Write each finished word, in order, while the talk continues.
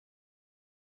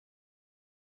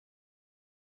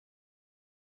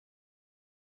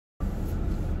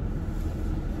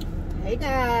Hey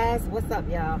guys, what's up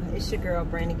y'all? It's your girl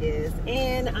Brandy Giz,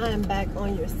 and I'm back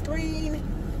on your screen.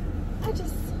 I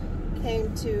just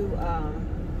came to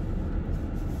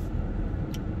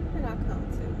where did I come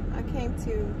to? I came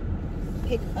to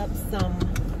pick up some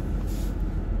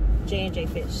J&J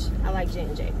fish. I like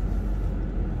J&J.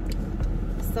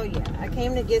 So yeah, I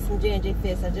came to get some J&J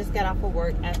fish. I just got off of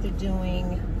work after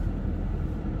doing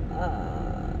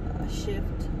a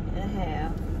shift and a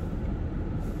half.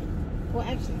 Well,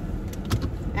 actually,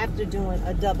 after doing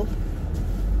a double.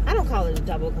 I don't call it a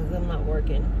double because I'm not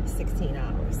working 16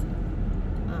 hours.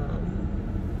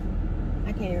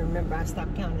 I can't even remember. I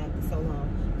stopped counting after so long.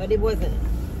 But it wasn't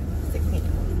 16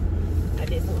 hours. I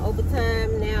did some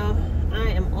overtime. Now I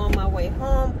am on my way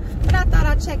home. But I thought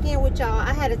I'd check in with y'all.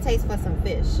 I had a taste for some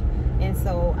fish. And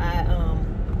so I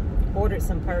ordered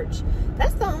some perch.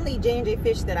 That's the only J&J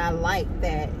fish that I like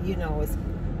that, you know, is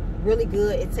really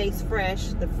good. It tastes fresh.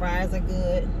 The fries are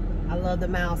good. I love the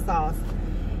mild sauce.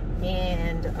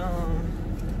 And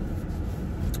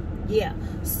yeah,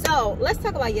 so let's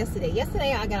talk about yesterday.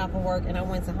 Yesterday I got off of work and I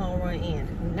went to Home Run Inn.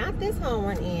 Not this Home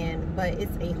Run Inn, but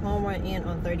it's a Home Run Inn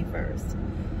on 31st.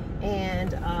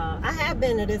 And I have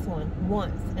been to this one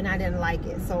once and I didn't like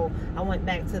it, so I went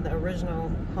back to the original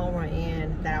Home Run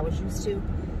Inn that I was used to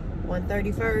on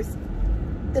 31st.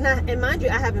 And mind you,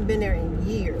 I haven't been there in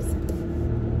years.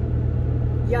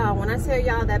 Y'all, when I tell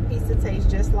y'all that pizza tastes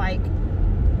just like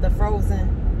the frozen,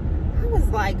 I was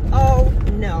like, oh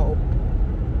no.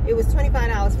 It was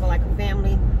 $25 for like a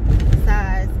family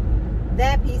size.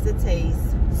 That pizza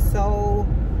tastes so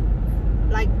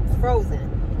like frozen.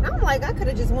 I'm like, I could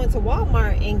have just went to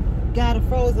Walmart and got a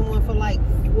frozen one for like,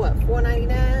 what,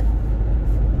 $4.99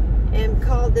 and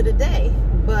called it a day.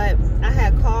 But I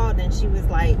had called and she was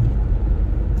like,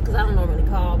 because I don't normally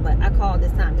call, but I called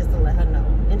this time just to let her know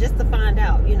and just to find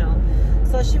out, you know.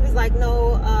 So she was like,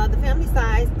 no, the family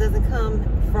size doesn't come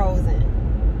frozen.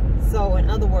 So in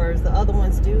other words, the other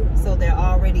ones do, so they're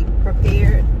already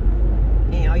prepared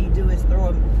and all you do is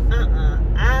throw them.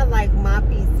 I like my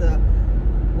pizza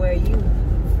where you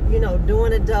know,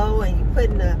 doing the dough and you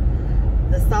putting the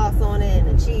sauce on it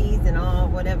and the cheese and all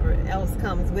whatever else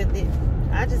comes with it.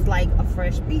 I just like a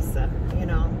fresh pizza, you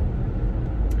know.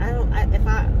 I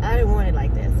didn't want it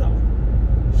like that. So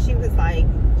she was like,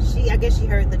 I guess she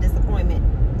heard the disappointment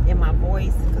in my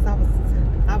voice, because I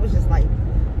was just like,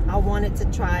 I wanted to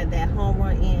try that Home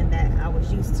Run Inn that I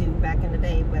was used to back in the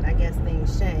day, but I guess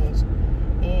things changed.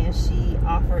 And she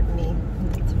offered me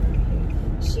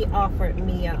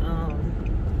a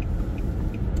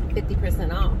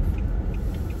 50% off.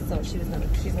 So she's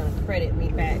gonna credit me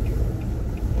back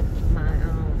my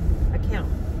account.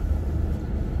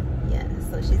 Yeah,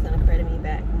 so she's gonna credit me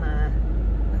back my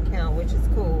account, which is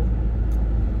cool.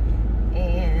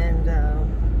 And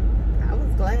I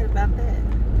was glad about that.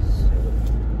 Shoot.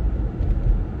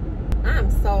 I'm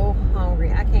so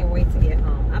hungry. I can't wait to get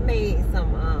home. I made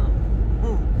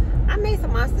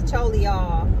some mastacholi,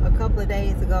 y'all, a couple of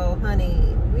days ago.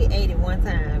 Honey, we ate it one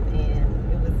time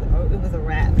and it was a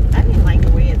wrap. I didn't like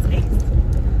the way it tastes.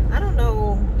 I don't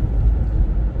know.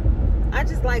 I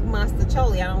just like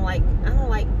mastacholi. I don't like,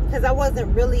 because I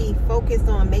wasn't really focused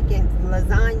on making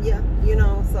lasagna, you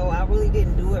know, so I really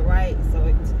didn't do it right. So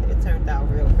it turned out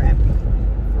real crappy,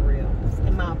 for real,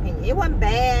 in my opinion. It wasn't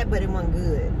bad, but it wasn't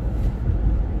good.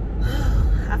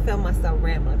 I felt myself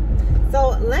rambling.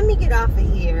 So let me get off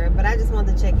of here, but I just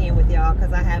wanted to check in with y'all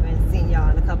because I haven't seen y'all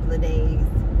in a couple of days.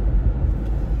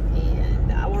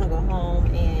 And I want to go home,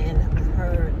 and I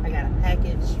heard I got a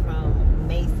package from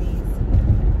Macy's.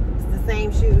 It's the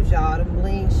same shoes, y'all, the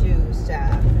bling shoes,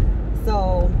 child.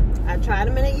 So I tried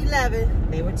them in an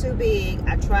 11. They were too big.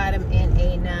 I tried them in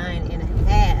a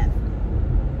 9.5.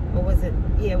 Or was it?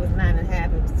 Yeah, it was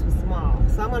 9.5. It was too small.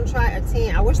 So I'm gonna try a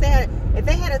 10. I wish they had. If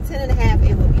they had a 10.5,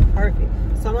 it would be perfect.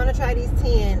 So I'm gonna try these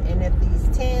 10, and if these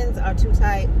 10s are too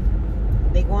tight,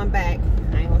 they going back.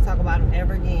 I ain't gonna talk about them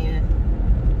ever again,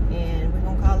 and we're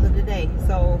gonna call it a day.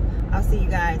 So I'll see you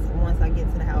guys once I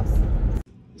get to the house.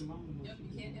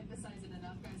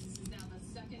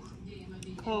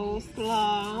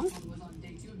 Coleslaw,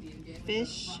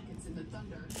 fish,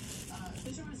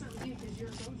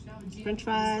 French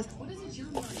fries.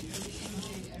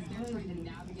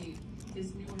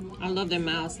 I love their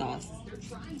mild sauce.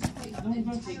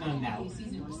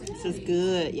 This is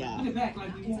good, y'all.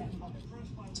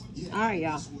 All right,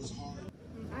 y'all.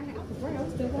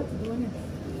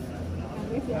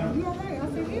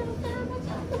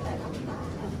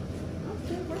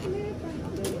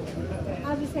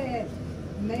 I just had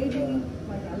maybe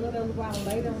like a little while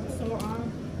later on a sore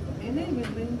arm, and then it's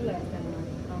been left.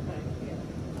 Okay, yeah.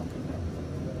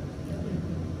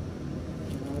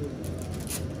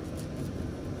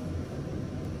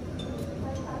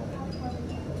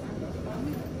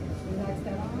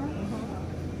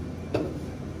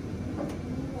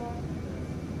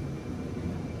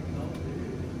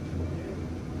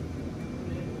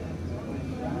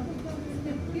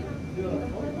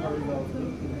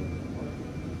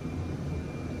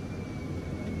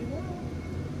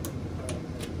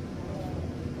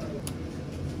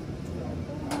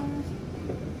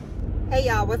 Hey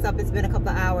y'all, what's up? It's been a couple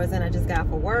of hours and I just got off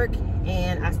of work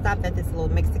and I stopped at this little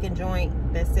Mexican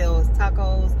joint that sells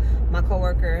tacos. My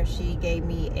coworker, she gave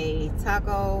me a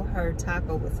taco. Her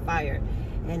taco was fire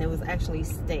and it was actually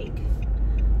steak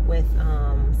with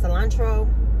cilantro,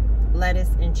 lettuce,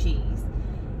 and cheese.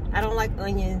 I don't like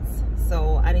onions,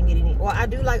 so I didn't get any. Well, I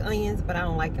do like onions, but I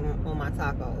don't like them on my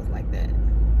tacos like that.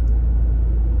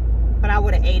 But I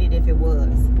would have ate it if it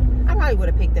was. I probably would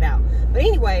have picked it out. But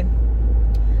anyway,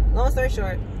 long story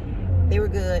short, they were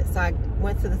good. So I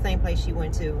went to the same place she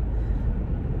went to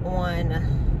on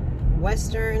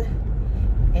Western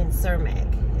and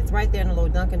Cermak. It's right there in the little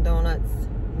Dunkin' Donuts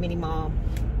mini mall.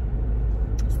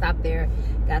 Stopped there,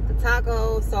 got the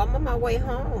tacos. So I'm on my way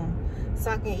home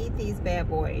so I can eat these bad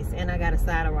boys. And I got a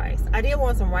side of rice. I did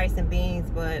want some rice and beans,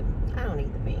 but I don't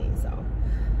eat the beans. So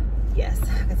yes,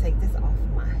 I can take this off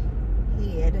my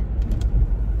head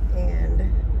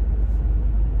and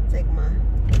take my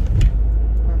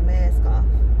mask off.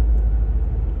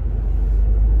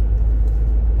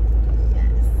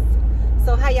 Yes.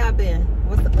 So how y'all been?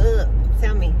 What's up?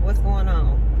 Tell me what's going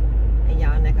on in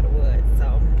y'all neck of the woods.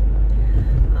 So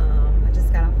I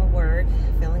just got off of work,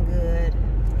 feeling good,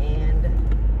 and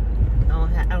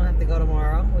I don't have to go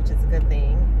tomorrow, which is a good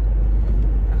thing.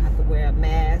 I don't have to wear a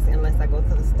mask unless I go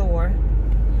to the store.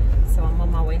 So I'm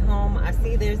on my way home. I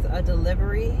see there's a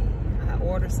delivery. I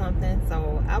ordered something,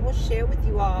 so I will share with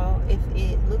you all if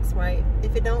it looks right.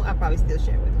 If it don't, I'll probably still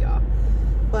share with y'all.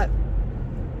 But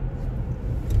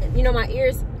you know, my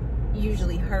ears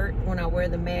usually hurt when I wear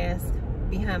the mask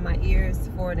behind my ears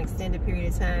for an extended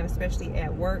period of time, especially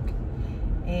at work.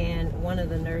 And one of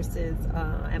the nurses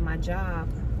at my job,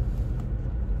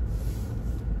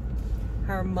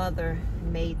 her mother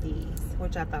made these,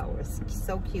 which I thought was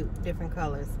so cute, different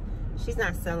colors. She's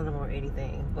not selling them or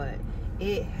anything, but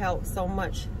it helps so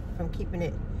much from keeping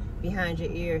it behind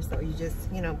your ear. So you just,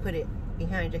 you know, put it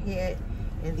behind your head,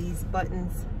 and these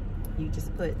buttons, you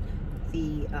just put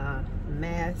the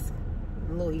mask,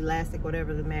 little elastic,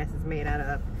 whatever the mask is made out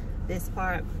of. This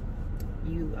part,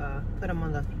 you put them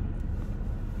on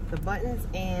the buttons,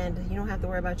 and you don't have to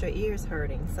worry about your ears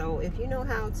hurting. So if you know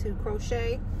how to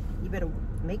crochet, you better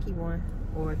make you one.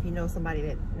 Or if you know somebody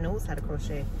that knows how to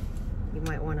crochet, you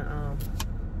might want to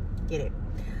get it.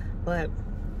 But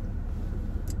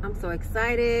I'm so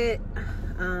excited.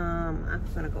 I'm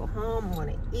gonna go home. I want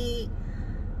to eat.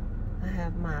 I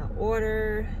have my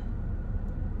order.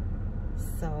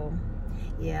 So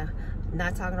yeah,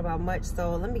 not talking about much.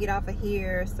 So let me get off of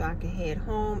here so I can head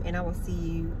home, and I will see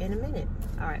you in a minute.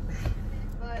 All right.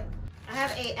 But I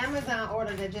have a Amazon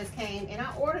order that just came, and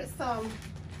I ordered some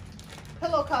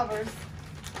pillow covers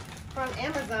from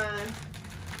Amazon,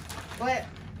 but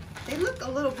they look a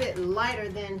little bit lighter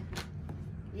than,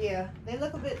 yeah, they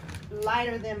look a bit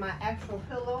lighter than my actual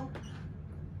pillow.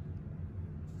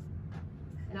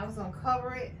 And I was gonna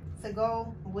cover it to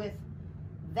go with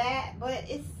that, but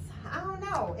it's, I don't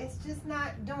know, it's just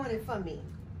not doing it for me.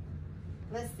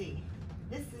 Let's see.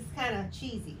 This is kind of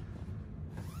cheesy.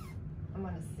 I'm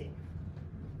gonna see.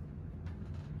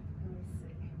 Let me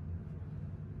see.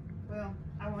 Well,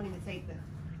 I won't even take it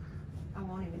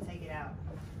out.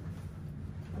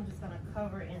 I'm just gonna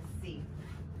cover and see.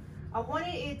 I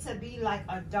wanted it to be like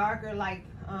a darker, like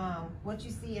what you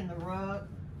see in the rug.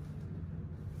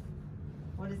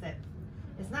 What is that?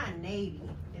 It's not navy.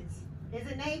 Is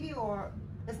it navy, or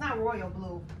it's not royal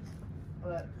blue?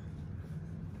 But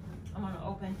I'm gonna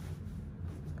open.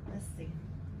 Let's see.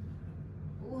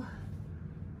 Ooh.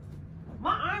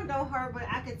 My arm don't hurt, but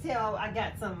I could tell I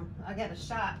got a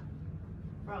shot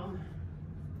from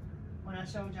when I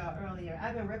showed y'all earlier.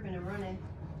 I've been ripping and running,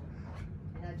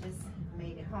 and I just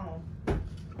made it home.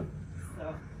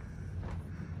 So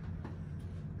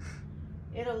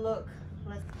it'll look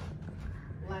like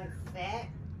that,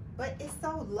 but it's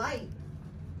so light.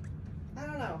 I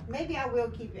don't know. Maybe I will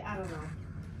keep it. I don't know.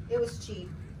 It was cheap.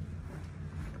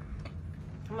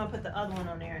 I'm gonna put the other one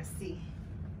on there and see.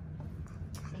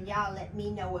 And y'all let me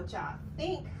know what y'all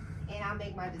think, and I'll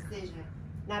make my decision.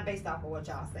 Not based off of what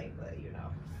y'all say, but you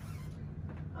know.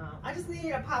 I just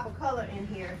needed a pop of color in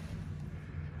here.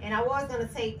 And I was gonna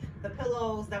take the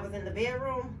pillows that was in the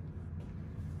bedroom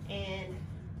and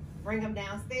bring them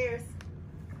downstairs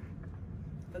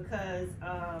because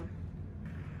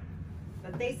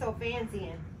but they so fancy,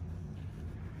 and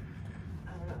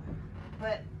I don't know.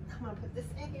 But I'm gonna put this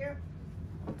in here.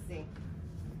 Let's see.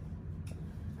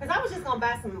 Because I was just gonna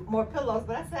buy some more pillows,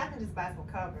 but I said I can just buy some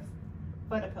covers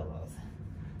for the pillows.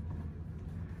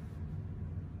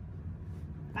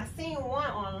 I seen one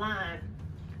online.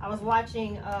 I was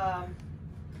watching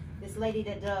this lady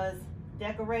that does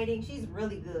decorating. She's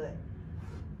really good.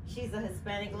 She's a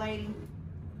Hispanic lady,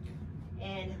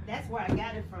 and that's where I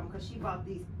got it from, because she bought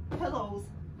these pillows,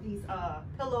 these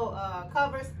pillow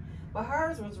covers, but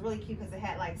hers was really cute because it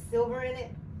had like silver in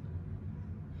it.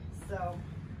 So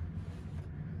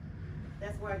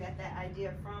that's where I got that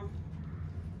idea from.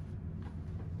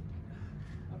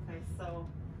 Okay, so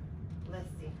let's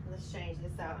see. Let's change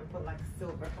this out and put like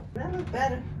silver. That looks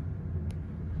better.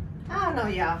 I don't know,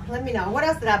 y'all. Let me know. What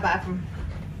else did I buy from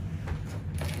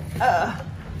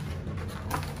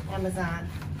Amazon?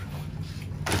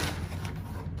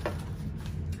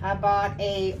 I bought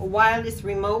a wireless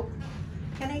remote.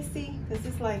 Can they see? Because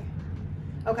it's like,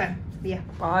 okay, yeah.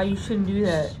 Ah, you shouldn't do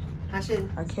that. I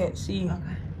shouldn't? I can't see.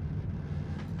 Okay.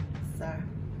 Sorry.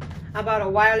 I bought a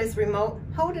wireless remote.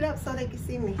 Hold it up so they can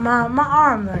see me. My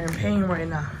arms are in pain right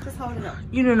now. Just hold it up.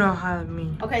 You don't know how I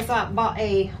mean. Okay, so I bought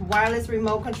a wireless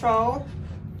remote control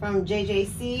from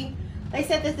JJC. They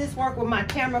said that this worked with my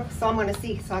camera, so I'm gonna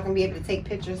see so I can be able to take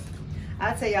pictures.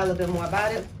 I'll tell y'all a little bit more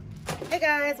about it. Hey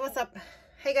guys, what's up?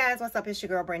 Hey guys, what's up? It's your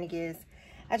girl, Brandy Giz.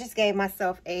 I just gave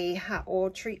myself a hot oil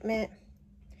treatment.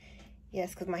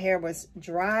 Yes, because my hair was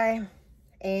dry,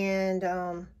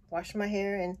 and washed my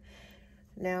hair, and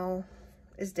now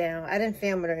it's down. I didn't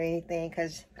film it or anything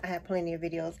because I have plenty of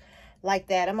videos like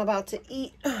that. I'm about to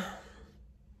eat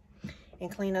and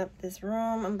clean up this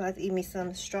room. I'm about to eat me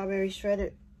some strawberry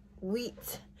shredded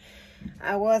wheat.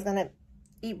 I was gonna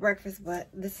eat breakfast, but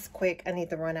this is quick. I need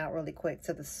to run out really quick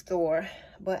to the store,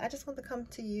 but I just want to come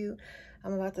to you.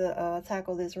 I'm about to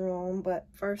tackle this room, but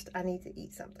first I need to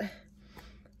eat something.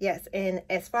 Yes, and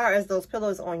as far as those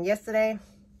pillows on yesterday,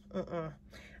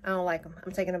 I don't like them.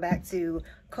 I'm taking them back to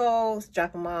Kohl's,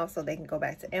 drop them off so they can go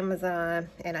back to Amazon,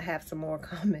 and I have some more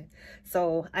coming.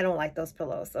 So I don't like those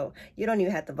pillows, so you don't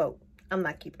even have to vote. I'm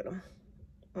not keeping them.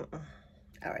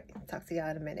 All right, talk to y'all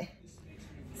in a minute.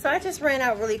 So I just ran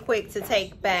out really quick to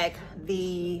take back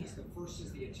the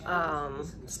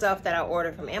stuff that I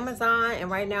ordered from Amazon, and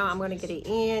right now I'm gonna get it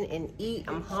in and eat.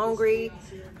 I'm hungry.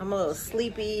 I'm a little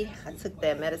sleepy. I took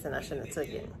that medicine I shouldn't have took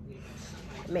it.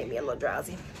 It made me a little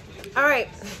drowsy. All right,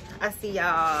 I see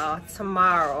y'all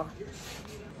tomorrow.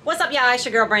 What's up, y'all? It's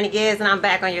your girl Brandy Giz, and I'm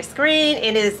back on your screen.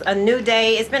 It is a new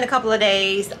day. It's been a couple of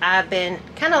days. I've been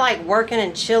kind of like working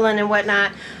and chilling and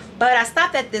whatnot, but I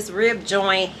stopped at this rib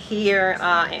joint here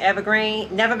in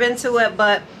Evergreen. Never been to it,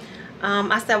 but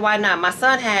I said, why not? My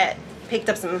son had picked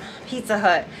up some Pizza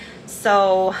Hut,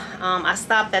 so I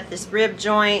stopped at this rib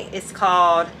joint. It's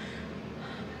called,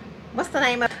 what's the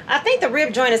name of it? I think the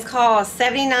rib joint is called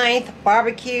 79th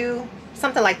Barbecue,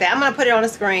 something like that. I'm gonna put it on the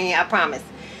screen, I promise.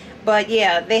 But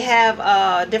yeah, they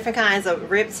have different kinds of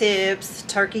rib tips,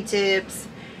 turkey tips,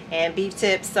 and beef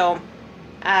tips. So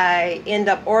I end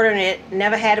up ordering it.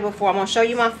 Never had it before. I'm gonna show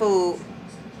you my food,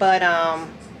 but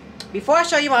before I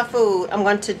show you my food, I'm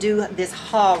going to do this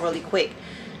haul really quick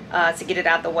to get it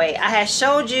out the way. I had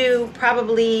showed you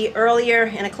probably earlier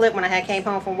in a clip when I had came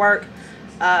home from work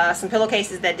some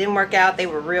pillowcases that didn't work out. They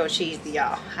were real cheesy,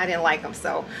 y'all. I didn't like them,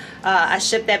 so I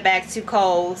shipped that back to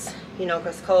Kohl's, you know,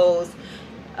 because Kohl's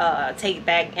take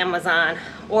back Amazon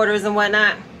orders and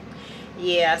whatnot.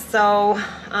 Yeah, so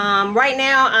right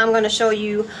now I'm going to show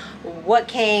you what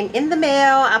came in the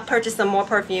mail. I purchased some more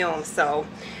perfumes, so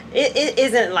it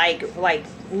isn't like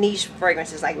niche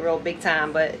fragrances, like real big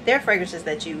time, but they're fragrances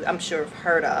that you, I'm sure, have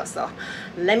heard of. So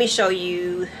let me show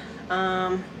you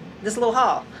this little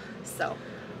haul. So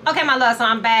okay, my love, so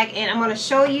I'm back, and I'm going to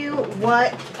show you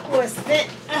what was sent.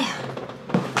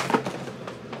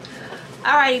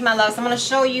 Alrighty, my love, so I'm going to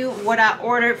show you what I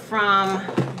ordered from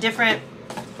different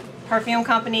perfume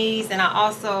companies, and I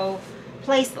also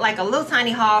placed like a little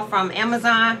tiny haul from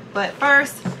Amazon. But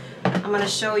first, I'm going to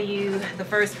show you the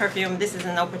first perfume. This is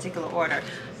in no particular order.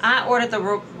 I ordered the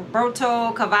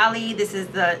Roberto Cavalli. This is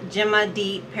the Gemma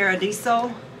di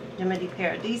Paradiso. Gemma di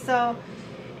Paradiso.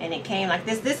 And it came like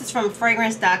this. This is from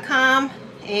fragrance.com,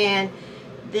 and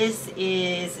this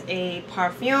is a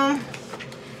perfume.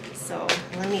 So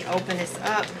let me open this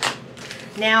up.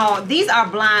 Now these are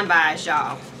blind buys,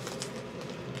 y'all.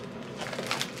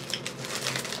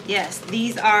 Yes,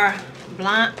 these are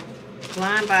blind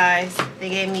buys. They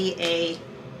gave me a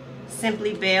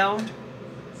Simply Belle.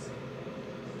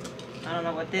 I don't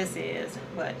know what this is,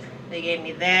 but they gave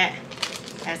me that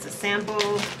as a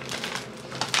sample,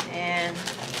 and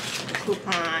a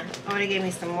coupon. Oh, they gave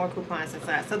me some more coupons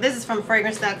inside. So this is from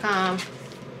fragrance.com,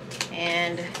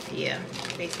 and yeah,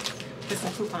 they put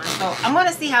some coupons. So I'm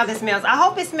gonna see how this smells. I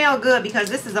hope it smells good, because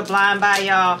this is a blind buy,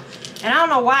 y'all, and I don't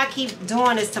know why I keep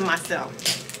doing this to myself.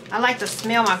 I like to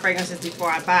smell my fragrances before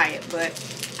I buy it, but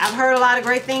I've heard a lot of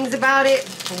great things about it.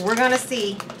 We're gonna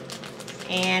see.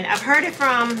 And I've heard it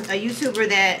from a YouTuber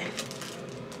that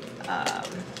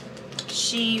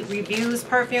she reviews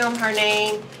perfume. Her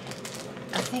name,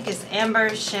 I think it's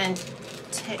Amber Chantel.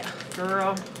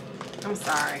 Girl, I'm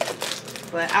sorry,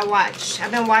 but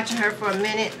I've been watching her for a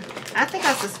minute. I think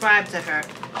I subscribed to her,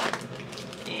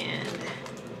 and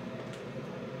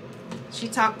she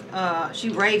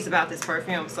raves about this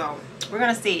perfume. So we're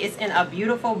gonna see. It's in a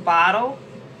beautiful bottle.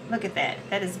 Look at that.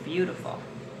 That is beautiful.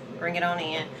 Bring it on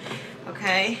in.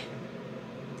 Okay.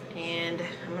 And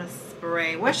I'm gonna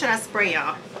spray. What should I spray,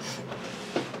 y'all?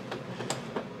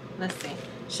 Let's see.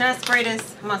 Should I spray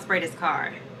this? I'm gonna spray this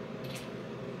card.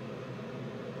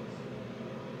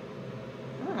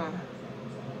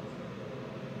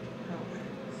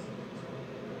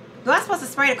 Do I supposed to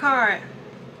spray the card?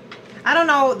 I don't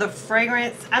know the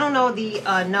fragrance. I don't know the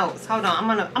notes. Hold on.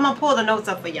 I'm gonna pull the notes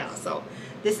up for y'all. So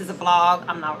this is a vlog.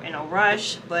 I'm not in a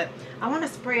rush, but I want to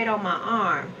spray it on my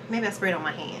arm. Maybe I spray it on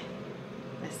my hand.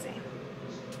 Let's see.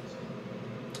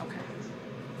 Okay.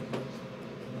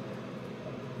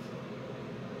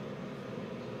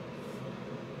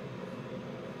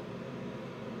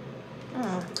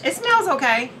 It smells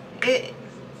okay.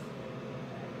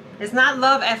 It's not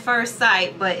love at first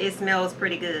sight, but it smells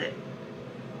pretty good.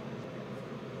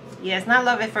 Yeah, it's not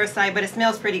love at first sight, but it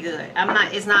smells pretty good.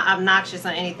 It's not obnoxious or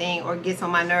anything or gets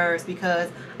on my nerves, because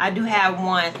I do have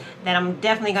one that I'm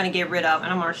definitely going to get rid of,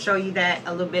 and I'm going to show you that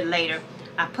a little bit later.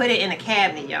 I put it in a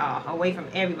cabinet, y'all, away from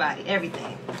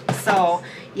everything. So,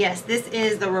 yes, this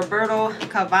is the Roberto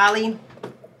Cavalli.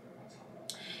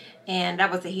 And that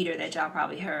was the heater that y'all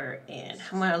probably heard. And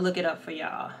I'm going to look it up for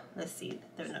y'all. Let's see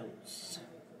the notes.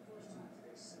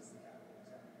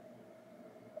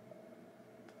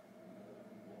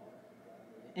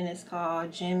 And it's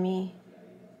called Jimmy.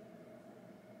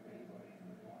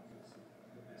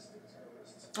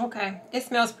 Okay, it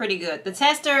smells pretty good. The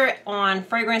tester on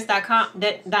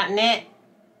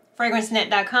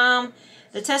fragrancenet.com,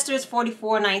 the tester is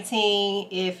 $44.19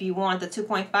 if you want the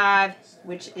 2.5,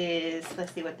 which is,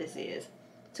 let's see what this is.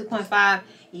 2.5,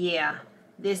 yeah,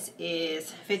 this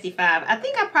is $55. I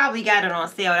think I probably got it on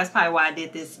sale. That's probably why I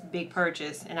did this big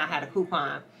purchase and I had a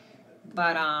coupon.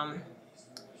 But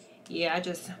yeah, I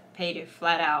just paid it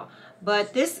flat out.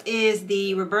 But this is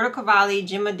the Roberto Cavalli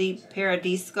Gemma di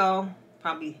Paradiso.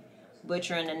 Probably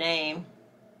butchering the name.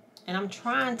 And I'm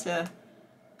trying to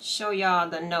show y'all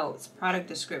the notes. Product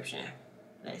description.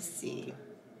 Let's see.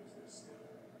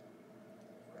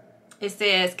 It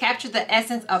says, capture the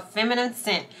essence of feminine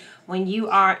scent when you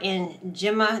are in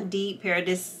Gemma di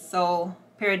Paradiso.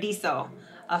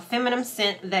 A feminine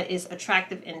scent that is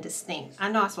attractive and distinct.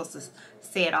 I know I'm supposed to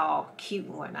say it all cute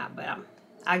and whatnot, but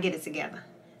I'll get it together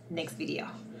next video.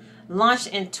 Launched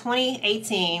in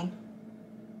 2018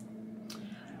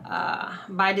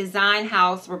 by design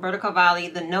house Roberto Cavalli.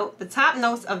 The top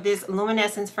notes of this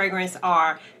luminescence fragrance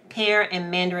are pear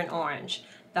and mandarin orange.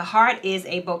 The heart is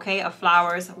a bouquet of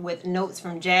flowers with notes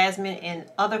from jasmine and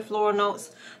other floral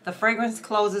notes. The fragrance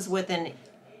closes with an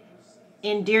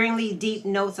endearingly deep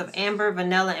notes of amber,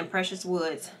 vanilla, and precious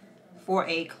woods for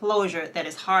a closure that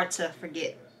is hard to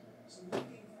forget.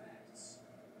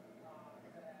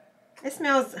 It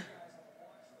smells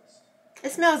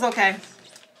okay.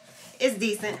 It's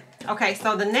decent. Okay,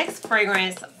 so the next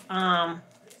fragrance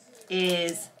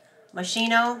is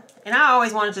Machino, and I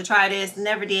always wanted to try this,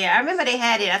 never did. I remember they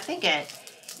had it, I think at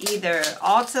either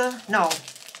Ulta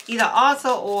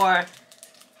or,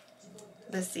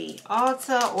 let's see,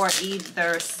 Ulta or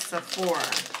either Sephora.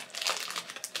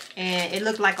 And it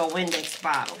looked like a Windex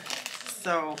bottle.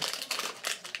 So,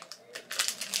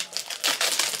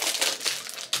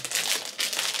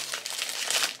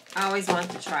 I always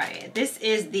wanted to try it. This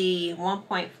is the 1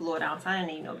 point fluid ounce. I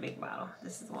didn't need no big bottle.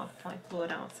 This is 1 point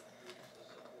fluid ounce.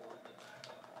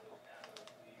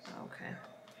 Okay.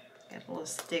 Got a little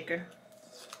sticker.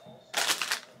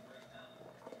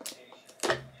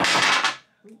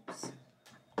 Oops.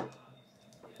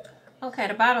 Okay,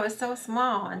 the bottle is so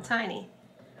small and tiny.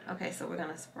 Okay, so we're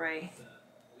gonna spray.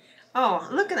 Oh,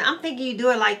 look at that. I'm thinking you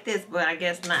do it like this, but I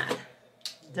guess not.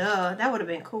 Duh, that would have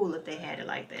been cool if they had it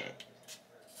like that.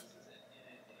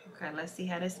 Okay, let's see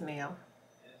how this smells.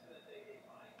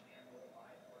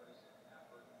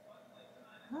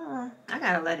 I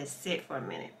gotta let it sit for a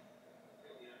minute.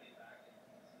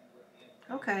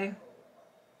 Okay.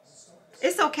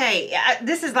 It's okay.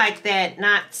 This is like that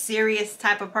not serious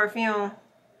type of perfume.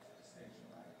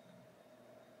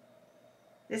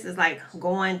 This is like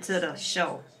going to the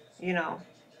show, you know,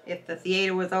 if the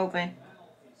theater was open.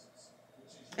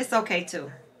 It's okay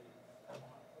too.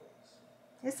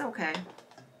 It's okay.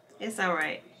 It's all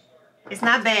right. It's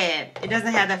not bad. It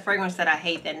doesn't have that fragrance that I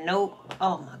hate. That note.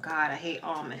 Oh my God, I hate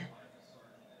almond.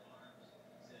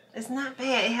 It's not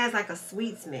bad. It has like a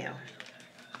sweet smell.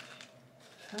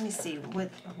 Let me see what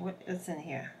is in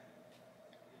here.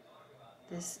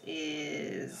 This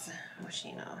is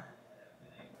Moschino.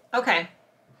 Okay.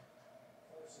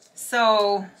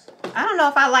 So I don't know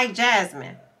if I like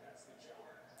jasmine.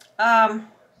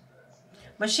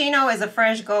 Moschino is a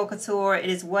fresh gold couture. It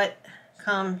is what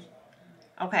comes.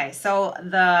 Okay, so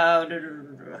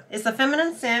it's a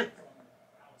feminine scent,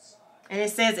 and it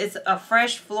says it's a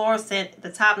fresh floral scent. The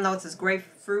top notes is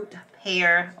grapefruit,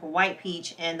 pear, white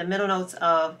peach, and the middle notes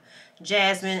of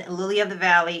jasmine, lily of the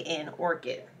valley, and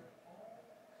orchid.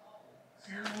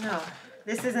 I don't know.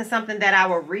 This isn't something that I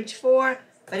would reach for,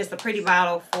 but it's a pretty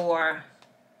bottle for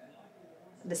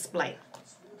display.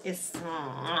 It's,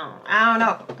 I don't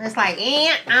know. It's like,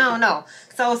 I don't know.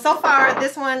 So far,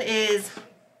 this one's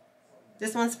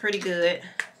pretty good.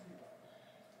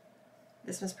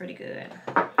 This one's pretty good.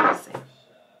 Let's see.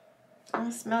 I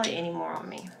don't smell it anymore on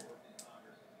me.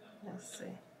 Let's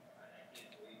see.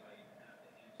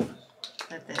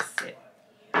 Let this sit.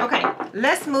 Okay,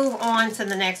 let's move on to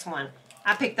the next one.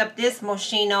 I picked up this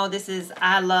Moschino. This is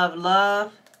I Love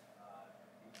Love.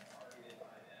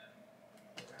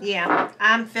 Yeah,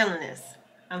 I'm feeling this.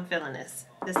 I'm feeling this.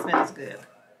 This smells good.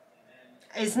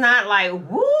 It's not like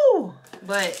woo,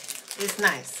 but it's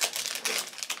nice.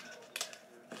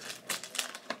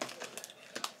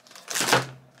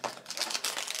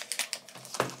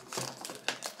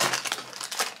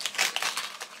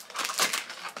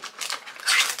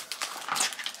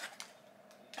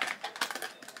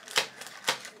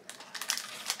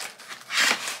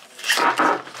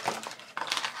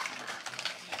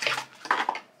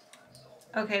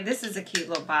 Okay, this is a cute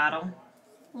little bottle.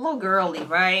 A little girly,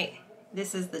 right?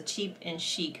 This is the Cheap and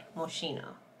Chic Moschino.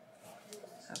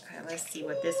 Okay, let's see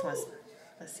what this one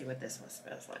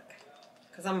smells like.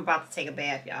 Cause I'm about to take a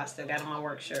bath, y'all. I still got on my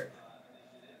work shirt.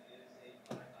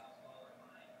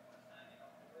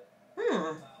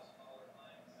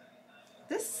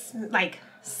 This like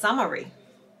summery.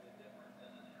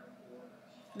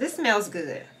 This smells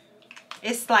good.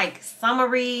 It's like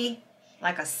summery,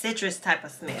 like a citrus type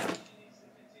of smell.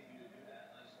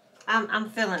 I'm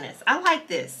feeling this. I like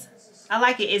this. I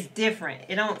like it. It's different.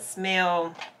 It don't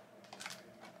smell,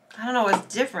 I don't know,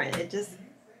 it's different.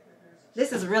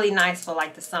 This is really nice for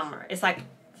like the summer. It's like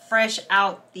fresh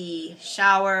out the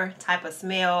shower type of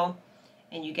smell,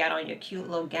 and you got on your cute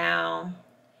little gown,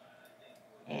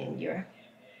 and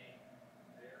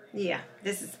yeah,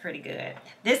 this is pretty good.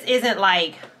 This isn't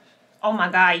like, oh my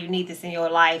God, you need this in your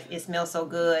life. It smells so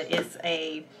good. It's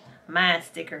a mind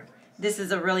sticker. This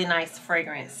is a really nice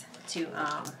fragrance to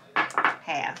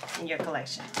have in your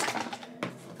collection.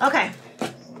 Okay,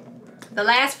 the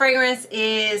last fragrance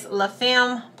is La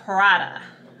Femme Prada.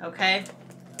 Okay,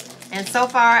 and so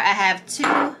far I have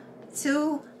two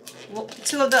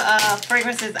of the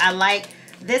fragrances I like.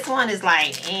 This one is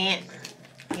like, you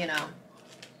know,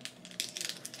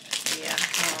 yeah,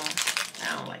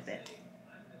 I don't like that.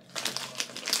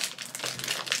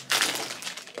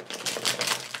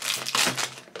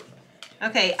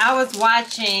 Okay, I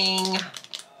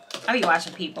be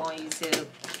watching people on YouTube.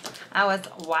 I was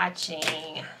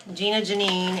watching Gina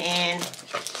Janine, and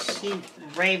she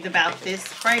raved about this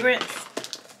fragrance.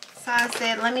 So I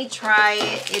said, let me try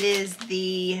it. It is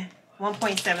the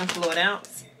 1.7 fluid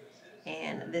ounce.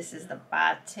 And this is the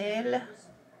Batel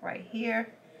right here.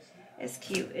 It's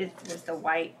cute. It's the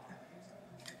white.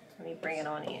 Let me bring it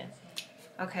on in.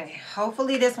 Okay,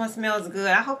 hopefully this one smells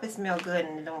good. I hope it smells good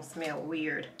and it don't smell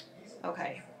weird.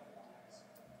 Okay.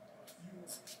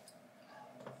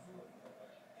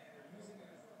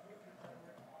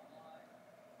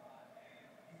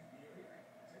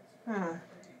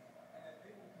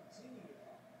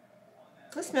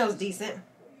 This smells decent.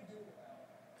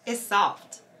 It's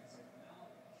soft.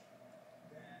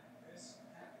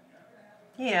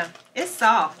 Yeah, it's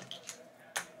soft.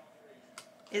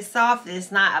 It's soft.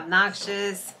 It's not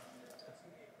obnoxious.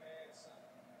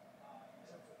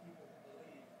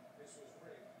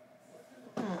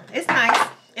 It's nice.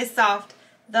 It's soft.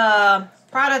 The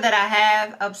product that I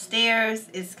have upstairs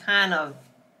is kind of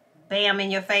bam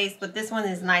in your face, but this one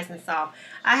is nice and soft.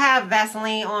 I have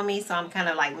Vaseline on me, so I'm kind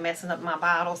of like messing up my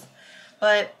bottles,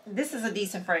 but this is a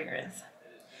decent fragrance.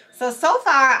 So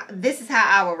far, this is how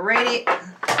I would rate it.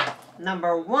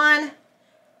 Number 1,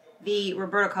 the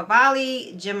Roberto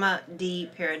Cavalli Gemma di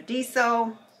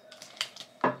Paradiso.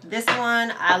 This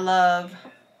one, I love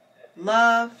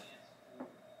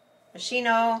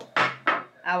Moschino.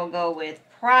 I will go with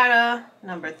Prada,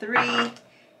 number 3.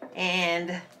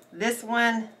 And this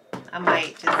one, I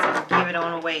might just give it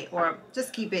on away or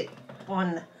just keep it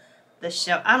on the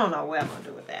shelf. I don't know what I'm gonna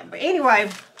do with that. But anyway,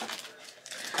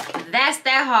 that's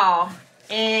that haul.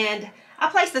 And I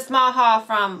placed a small haul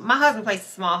from, my husband placed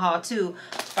a small haul too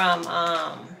from,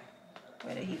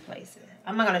 where did he place it?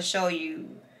 I'm not gonna show you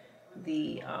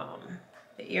the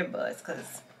earbuds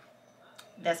because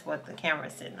that's what the camera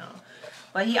is sitting on.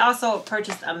 But he also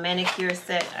purchased a manicure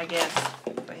set, I guess,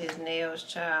 for his nails,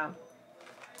 child.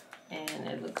 And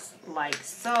it looks like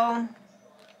so.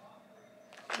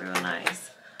 Real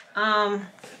nice. And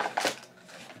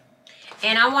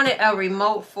I wanted a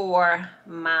remote for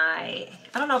my,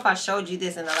 I don't know if I showed you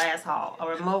this in the last haul, a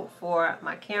remote for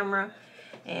my camera.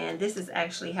 And this is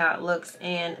actually how it looks.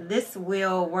 And this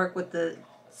will work with the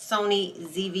Sony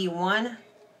ZV-1.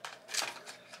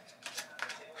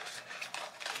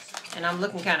 And I'm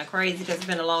looking kind of crazy because it's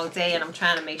been a long day and I'm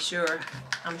trying to make sure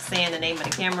I'm saying the name of the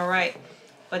camera right.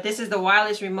 But this is the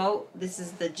wireless remote. This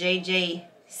is the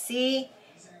JJC.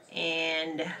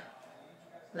 And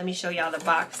let me show y'all the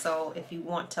box. So if you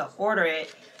want to order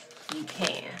it, you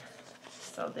can.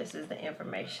 So this is the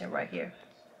information right here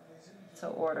to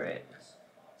order it.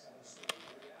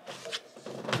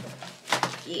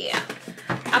 Yeah.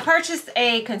 I purchased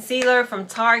a concealer from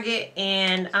Target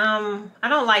and I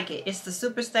don't like it. It's the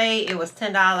Super Stay. It was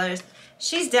 $10.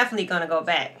 She's definitely gonna go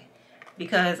back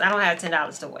because I don't have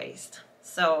 $10 to waste.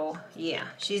 So yeah,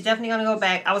 she's definitely gonna go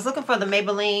back. I was looking for the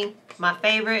Maybelline, my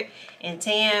favorite, in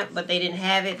tan, but they didn't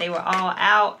have it. They were all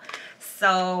out.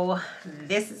 So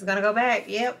this is gonna go back.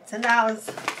 Yep,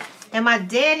 $10. And my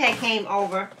dad had came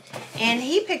over and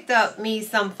he picked up me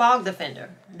some fog defender.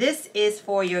 This is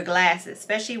for your glasses,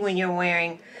 especially when you're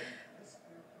wearing,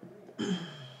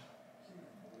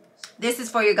 this is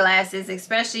for your glasses,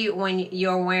 especially when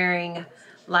you're wearing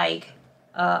like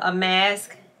a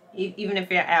mask, even if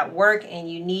you're at work and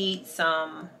you need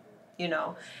some, you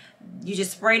know, you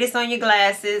just spray this on your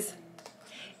glasses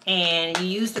and you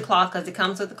use the cloth because it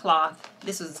comes with the cloth.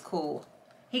 This was cool.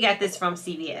 He got this from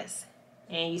CVS.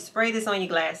 And you spray this on your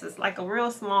glasses like a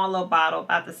real small little bottle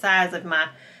about the size of my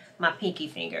pinky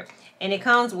finger. And it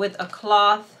comes with a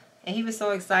cloth. And he was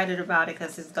so excited about it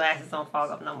because his glasses don't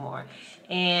fog up no more.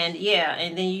 And yeah,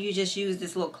 and then you just use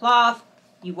this little cloth.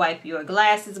 You wipe your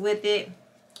glasses with it.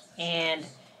 And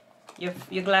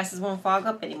your glasses won't fog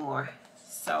up anymore.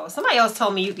 So somebody else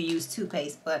told me you could use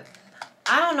toothpaste. But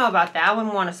I don't know about that. I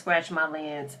wouldn't want to scratch my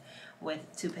lens with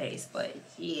toothpaste. But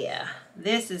yeah,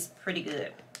 this is pretty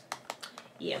good.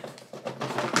 Yeah.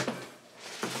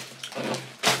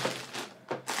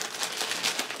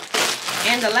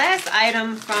 And the last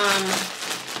item from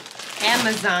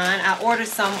Amazon, I ordered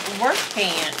some work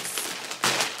pants.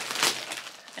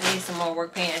 I need some more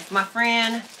work pants. My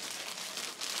friend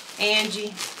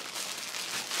Angie,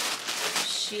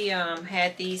 she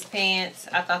had these pants.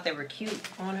 I thought they were cute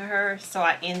on her, so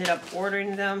I ended up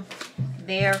ordering them.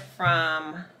 They're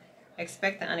from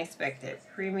Expect the Unexpected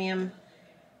Premium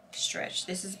Stretch.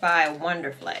 This is by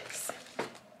Wonderflex.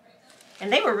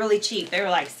 And they were really cheap. They were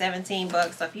like 17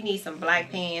 bucks. So if you need some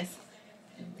black pants,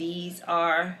 these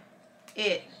are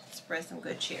it. Spread some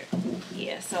good cheer.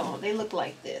 Yeah, so they look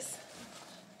like this.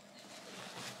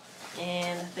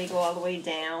 And they go all the way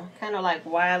down. Kind of like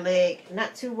wide leg.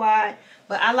 Not too wide.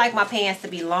 But I like my pants to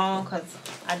be long because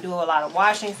I do a lot of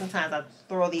washing. Sometimes I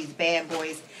throw these bad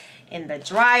boys in the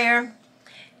dryer.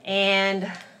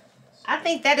 And I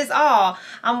think that is all.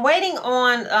 I'm waiting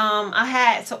on, I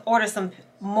had to order some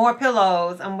more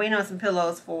pillows. I'm waiting on some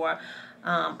pillows for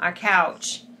our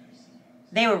couch.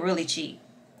 They were really cheap.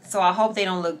 So I hope they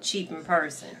don't look cheap in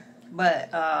person.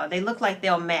 But they look like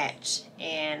they'll match.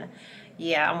 And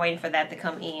yeah, I'm waiting for that to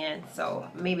come in. So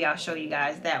maybe I'll show you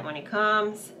guys that when it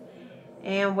comes.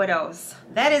 And what else?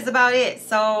 That is about it.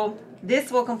 So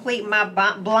this will complete my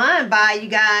blind buy, you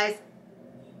guys.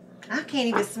 I can't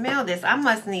even smell this. I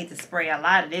must need to spray a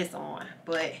lot of this on.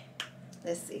 But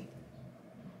let's see.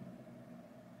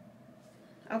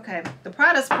 Okay. The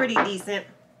product's pretty decent.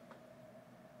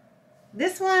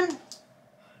 This one,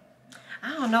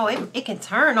 I don't know. It can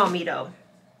turn on me though.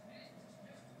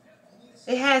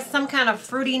 It has some kind of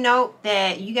fruity note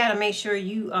that you got to make sure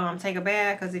you take a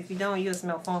bath. Because if you don't, you'll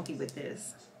smell funky with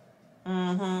this.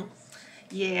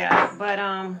 Yeah. But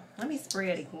let me spray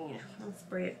it again. I'm going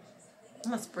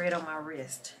to spray it on my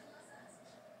wrist.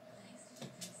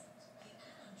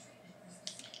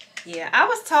 Yeah, I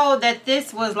was told that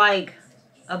this was like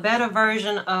a better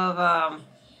version of,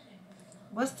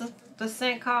 what's the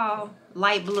scent called?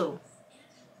 Light blue.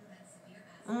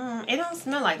 It don't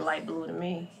smell like light blue to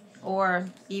me. Or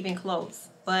even close.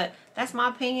 But that's my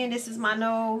opinion. This is my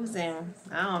nose. And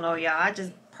I don't know, y'all. I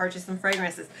just purchase some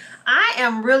fragrances. I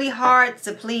am really hard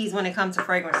to please when it comes to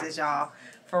fragrances, y'all.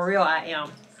 For real, I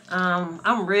am.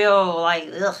 I'm real like,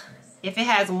 ugh. If it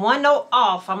has one note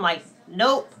off, I'm like,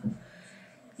 nope.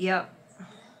 Yep,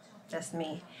 that's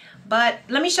me. But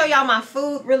let me show y'all my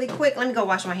food really quick. Let me go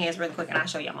wash my hands really quick and I'll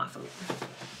show y'all my food.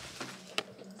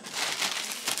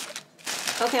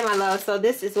 Okay, my love, so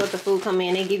this is what the food come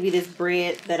in. They give you this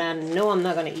bread that I know I'm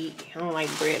not going to eat. I don't like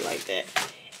bread like that.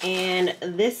 And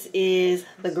this is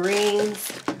the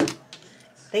greens.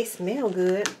 They smell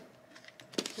good.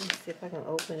 Let me see if I can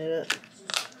open it up.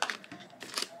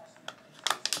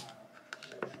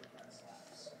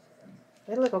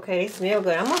 They look okay. They smell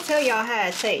good. I'm going to tell y'all how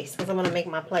it tastes because I'm going to make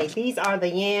my plate. These are the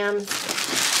yams.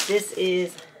 This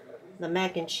is the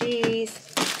mac and cheese.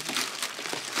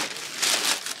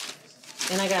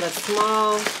 And I got a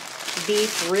small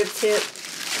beef rib tip.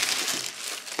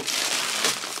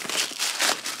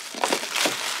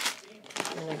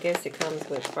 And I guess it comes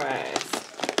with fries.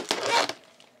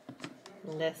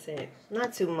 And that's it.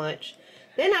 Not too much.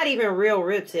 They're not even real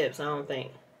rib tips, I don't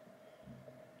think.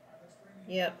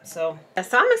 Yep, so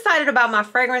I'm excited about my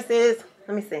fragrances.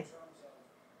 Let me see.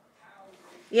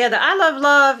 Yeah, the I Love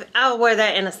Love, I'll wear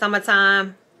that in the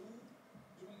summertime.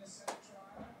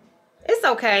 It's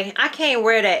okay. I can't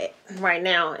wear that right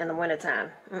now in the wintertime.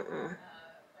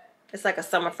 It's like a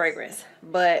summer fragrance.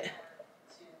 But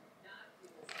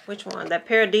which one? That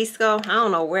Paradisco? I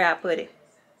don't know where I put it.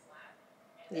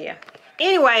 Yeah.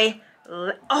 Anyway,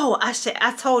 oh, I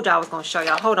told y'all I was going to show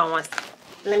y'all. Hold on one second.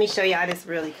 Let me show y'all this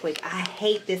really quick. I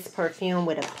hate this perfume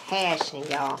with a passion,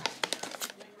 y'all.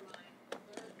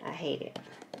 I hate it.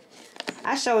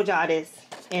 I showed y'all this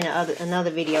in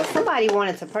another video. Somebody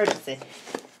wanted to purchase it.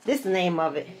 This is the name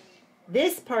of it.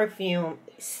 This perfume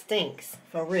stinks,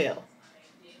 for real.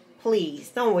 Please,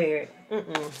 don't wear it.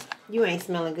 You ain't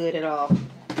smelling good at all.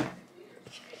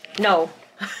 No.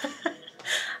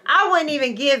 I wouldn't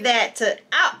even give that to...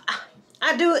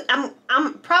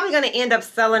 I'm probably going to end up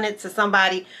selling it to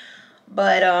somebody.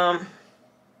 But,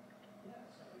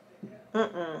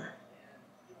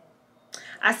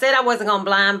 I said I wasn't going to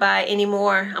blind buy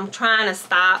anymore. I'm trying to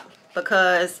stop.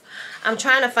 Because I'm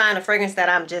trying to find a fragrance that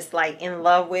I'm just like in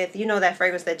love with. You know that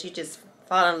fragrance that you just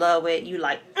fall in love with. You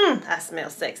like, I smell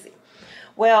sexy.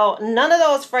 Well, none of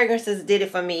those fragrances did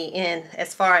it for me in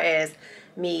as far as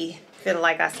me feeling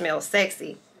like I smell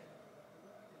sexy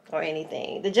or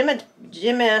anything.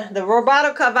 The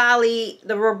Roberto Cavalli,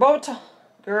 the Roberto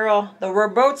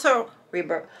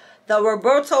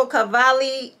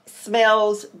Cavalli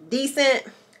smells decent,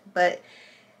 but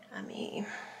I mean,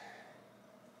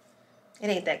 it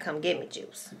ain't that come get me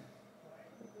juice,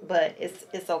 but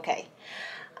it's okay.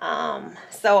 So I'm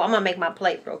gonna make my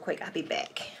plate real quick. I'll be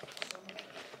back.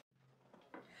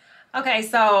 Okay,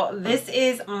 so this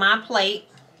is my plate,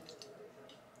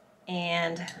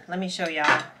 and let me show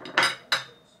y'all.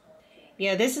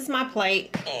 Yeah, this is my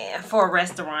plate for a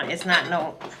restaurant. It's not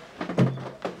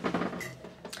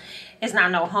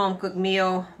no home cooked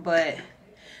meal, but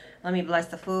let me bless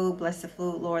the food,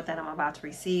 Lord, that I'm about to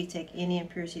receive. Take any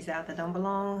impurities out that don't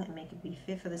belong and make it be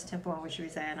fit for this temple in which you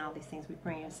reside. And all these things we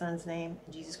pray in your son's name,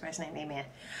 in Jesus Christ's name, amen.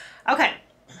 Okay,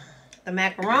 the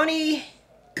macaroni.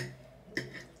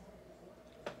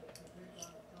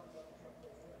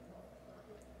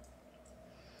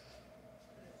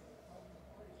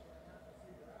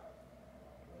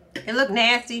 It looked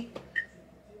nasty,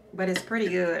 but it's pretty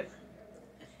good.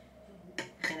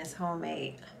 And it's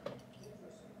homemade.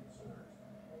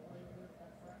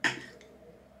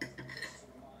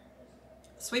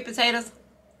 Sweet potatoes.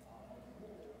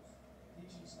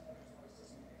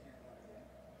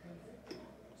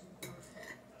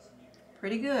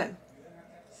 Pretty good.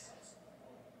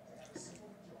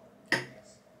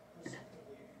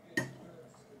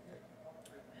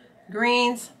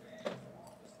 Greens.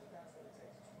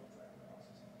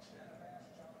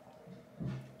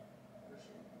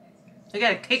 They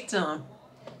got a kick to them.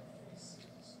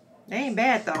 They ain't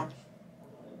bad though.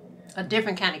 A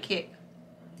different kind of kick.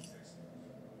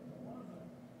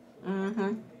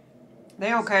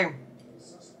 They okay.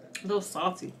 A little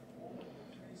salty.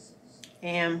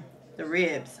 And the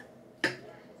ribs.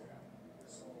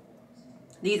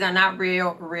 These are not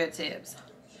real rib tips.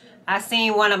 I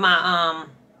seen one of my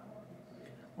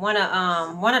one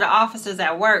of the officers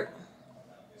at work.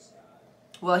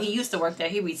 Well, he used to work there.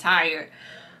 He retired.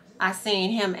 I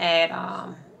seen him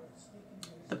at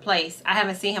the place. I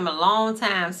haven't seen him in a long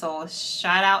time, so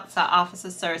shout out to Officer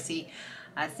Cersei.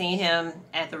 I seen him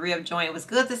at the rib joint. It was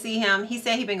good to see him. He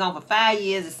said he'd been gone for 5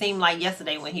 years. It seemed like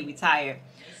yesterday when he retired.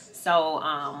 So,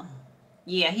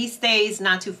 yeah, he stays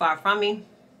not too far from me.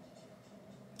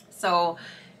 So,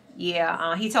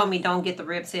 Yeah, he told me don't get the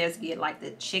ribs heads, get like the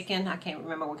chicken. I can't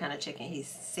remember what kind of chicken he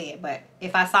said, but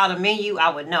if I saw the menu, I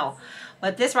would know.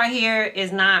 But this right here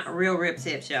is not real rib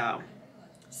tips, y'all.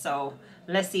 So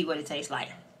let's see what it tastes like.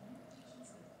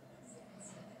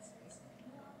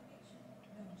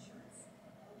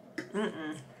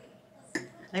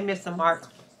 They missed the mark.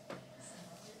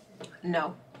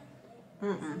 No.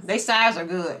 They sides are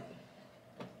good.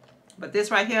 But this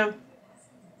right here,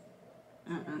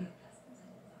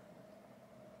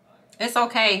 it's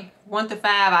okay. 1 to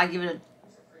 5, I give it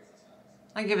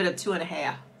a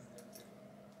 2.5.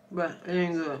 But it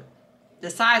ain't good. The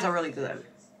sides are really good.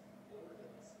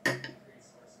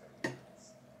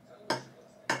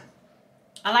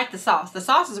 I like the sauce. The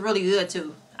sauce is really good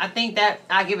too. I think that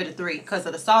I give it a 3 because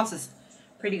of the sauce is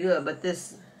pretty good. But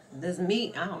this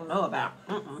meat, I don't know about.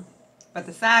 But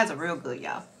the sides are real good,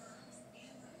 y'all.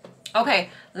 Okay,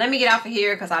 let me get off of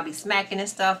here because I'll be smacking and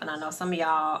stuff. And I know some of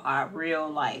y'all are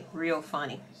real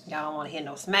funny. Y'all don't want to hear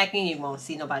no smacking. You won't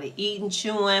see nobody eating,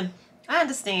 chewing. I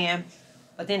understand.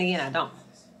 But then again, I don't.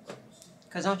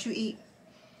 Because don't you eat?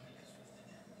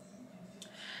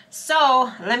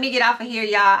 So, let me get off of here,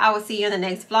 y'all. I will see you in the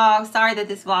next vlog. Sorry that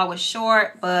this vlog was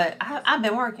short, but I've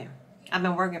been working. I've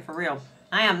been working for real.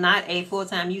 I am not a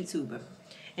full-time YouTuber.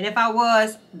 And if I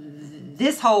was,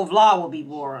 this whole vlog would be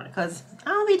boring. Because I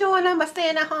don't be doing nothing but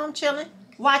staying at home chilling.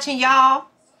 Watching y'all.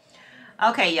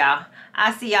 Okay, y'all.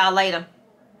 I'll see y'all later.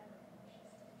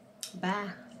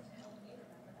 Bye.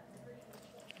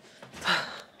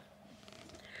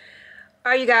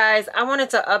 Alright, you guys, I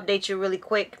wanted to update you really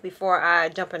quick before I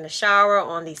jump in the shower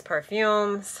on these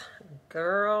perfumes.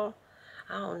 Girl,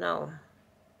 I don't know,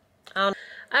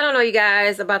 you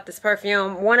guys, about this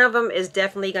perfume. One of them is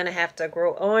definitely going to have to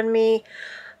grow on me.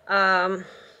 The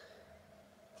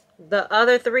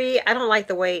other 3, I don't like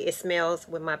the way it smells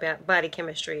with my body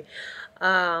chemistry.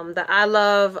 The I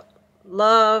love,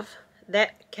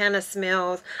 that kind of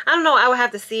smells. I don't know, I would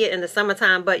have to see it in the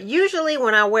summertime, but usually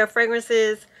when I wear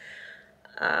fragrances,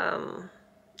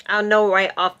 I'll know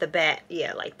right off the bat,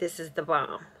 yeah, like this is the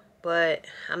bomb. But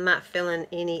I'm not feeling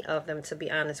any of them, to be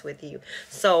honest with you.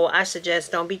 So I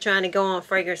suggest don't be trying to go on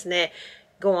FragranceNet,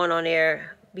 going on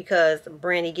there because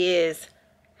Brandy Giz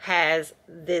has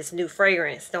this new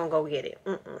fragrance. Don't go get it.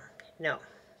 No,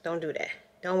 don't do that.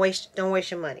 Don't waste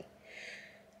your money.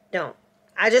 Don't.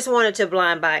 I just wanted to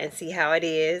blind buy and see how it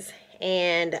is.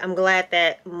 And I'm glad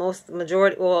that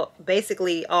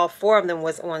basically all 4 of them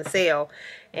was on sale.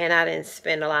 And I didn't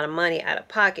spend a lot of money out of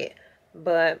pocket.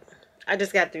 But I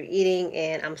just got through eating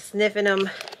and I'm sniffing them.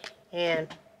 And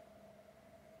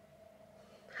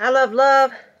I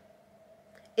love.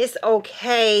 It's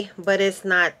okay, but it's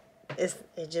not.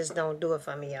 It just don't do it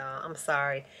for me, y'all. I'm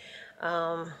sorry.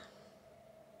 I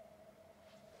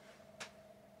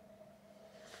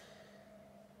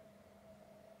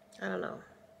don't know.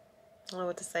 I don't know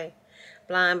what to say.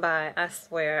 Blind buy. I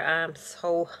swear I'm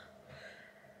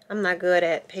not good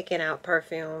at picking out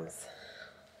perfumes.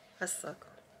 I suck.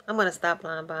 I'm gonna stop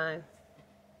blind buying.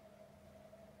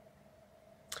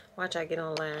 Watch I get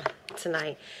online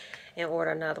tonight and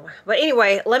order another one. But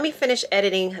anyway, let me finish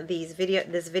editing this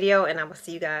video and I will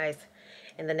see you guys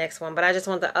in the next one. But I just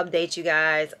want to update you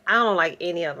guys. I don't like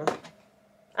any of them.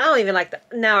 I don't even like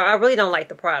I really don't like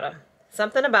the Prada.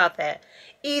 Something about that.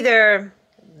 Either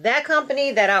that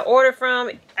company that I ordered from,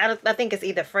 I think it's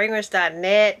either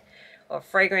fragrance.net or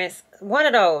fragrance, one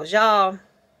of those, y'all.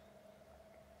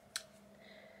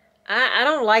 I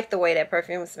don't like the way that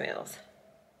perfume smells.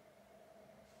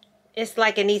 It's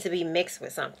like it needs to be mixed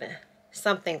with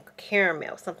something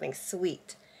caramel, something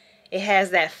sweet. It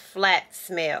has that flat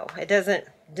smell. It doesn't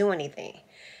do anything.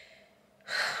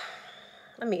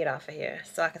 Let me get off of here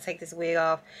so I can take this wig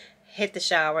off, hit the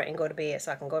shower, and go to bed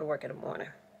so I can go to work in the morning.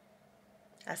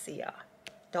 I see y'all.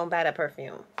 Don't buy that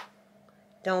perfume.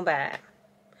 Don't buy it.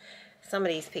 Some of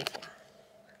these people.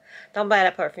 Don't buy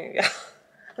that perfume, y'all.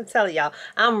 I'm telling y'all,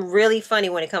 I'm really funny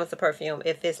when it comes to perfume.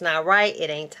 If it's not right, it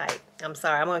ain't tight. I'm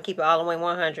sorry. I'm going to keep it all the way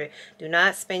 100. Do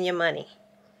not spend your money.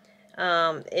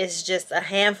 It's just a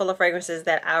handful of fragrances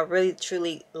that I really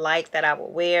truly like that I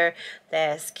would wear.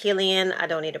 That's Kilian, I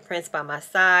Don't Need a Prince by My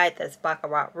Side. That's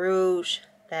Baccarat Rouge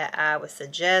that I would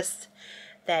suggest.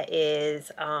 That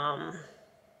is, hold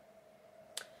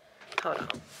on.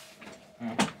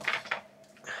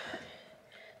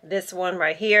 This one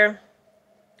right here,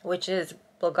 which is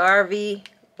Bulgari,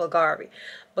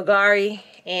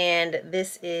 and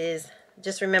this is,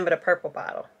 just remember the purple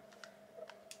bottle,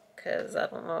 because I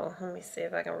don't know, let me see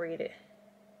if I can read it.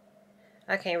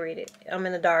 I can't read it, I'm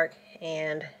in the dark,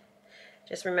 and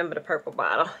just remember the purple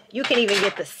bottle. You can even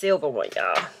get the silver one,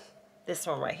 y'all. This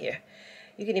one right here.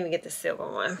 You can even get the silver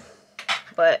one.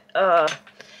 But,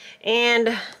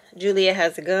 and Julia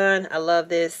has a gun. I love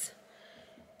this.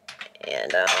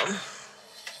 And,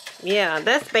 yeah,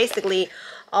 that's basically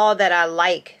all that I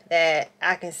like that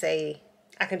I can say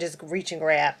I can just reach and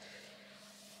grab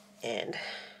and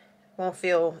won't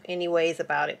feel any ways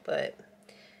about it. But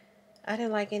I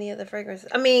didn't like any of the fragrances.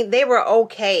 I mean, they were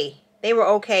okay. They were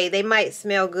okay. They might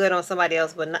smell good on somebody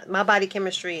else, but not, my body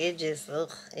chemistry, it just,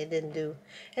 ugh, it didn't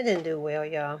do well,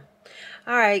 y'all.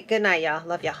 All right, good night, y'all.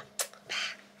 Love y'all.